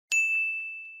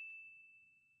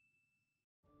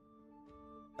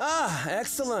Ah,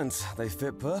 excellent. They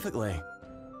fit perfectly.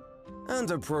 And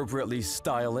appropriately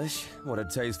stylish. What a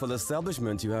tasteful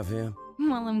establishment you have here.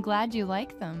 Well, I'm glad you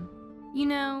like them. You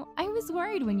know, I was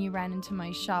worried when you ran into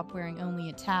my shop wearing only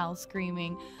a towel,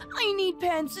 screaming, "I need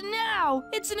pants now!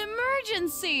 It's an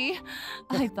emergency!"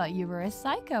 I thought you were a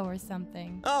psycho or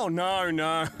something. Oh, no.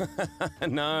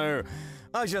 No.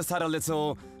 I just had a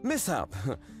little mishap.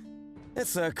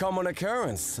 It's a common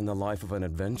occurrence in the life of an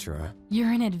adventurer.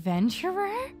 You're an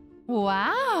adventurer?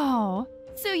 Wow!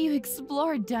 So you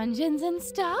explore dungeons and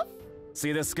stuff?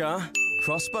 See this scar?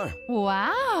 Crossbow.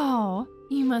 Wow!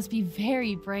 You must be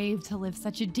very brave to live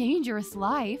such a dangerous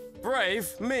life. Brave?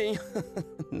 Me?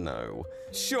 No.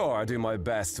 Sure, I do my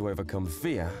best to overcome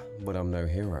fear, but I'm no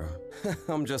hero.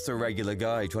 I'm just a regular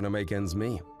guy trying to make ends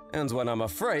meet. And when I'm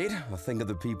afraid, I think of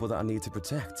the people that I need to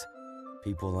protect.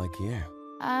 People like you.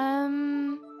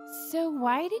 So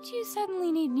why did you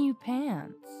suddenly need new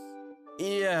pants?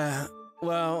 Yeah,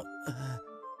 well,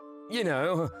 you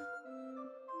know.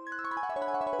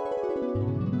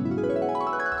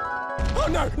 Oh,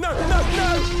 no!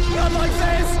 Not like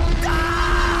this!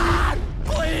 Ah!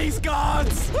 Please,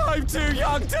 gods! I'm too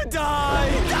young to die!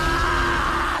 Ah!